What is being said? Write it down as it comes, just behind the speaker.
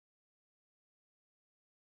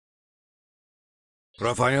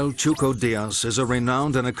Rafael Chuco Diaz is a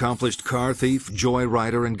renowned and accomplished car thief,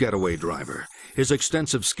 joyrider, and getaway driver. His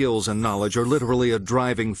extensive skills and knowledge are literally a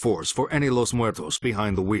driving force for any Los Muertos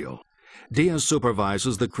behind the wheel. Diaz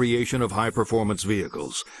supervises the creation of high-performance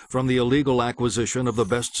vehicles, from the illegal acquisition of the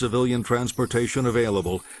best civilian transportation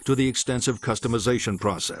available to the extensive customization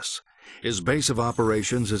process. His base of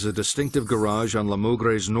operations is a distinctive garage on La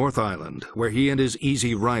Mugre's North Island, where he and his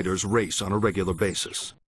easy riders race on a regular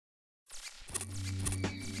basis.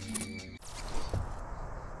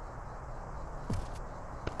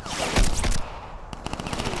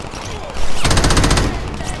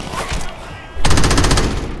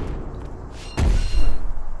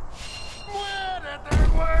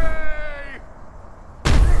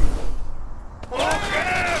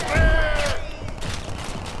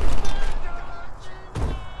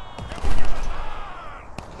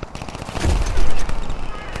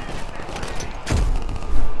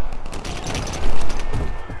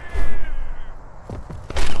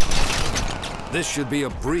 This should be a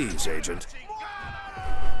breeze, Agent.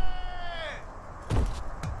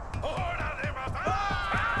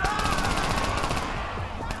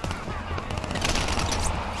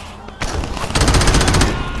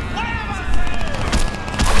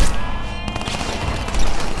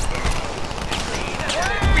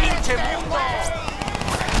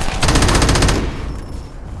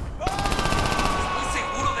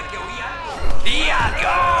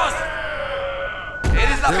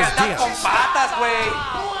 ¡La fealdad con patas, güey!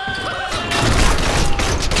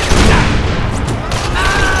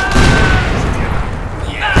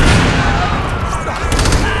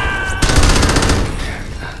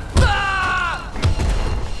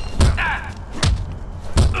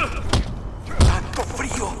 ¡Tanto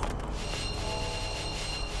frío!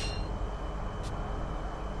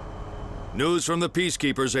 News from the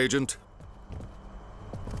Peacekeepers, Agent.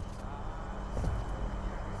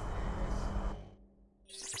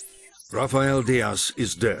 Rafael Diaz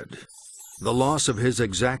is dead. The loss of his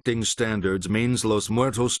exacting standards means Los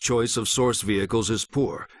Muertos' choice of source vehicles is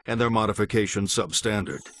poor and their modification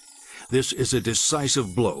substandard. This is a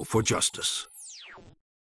decisive blow for justice.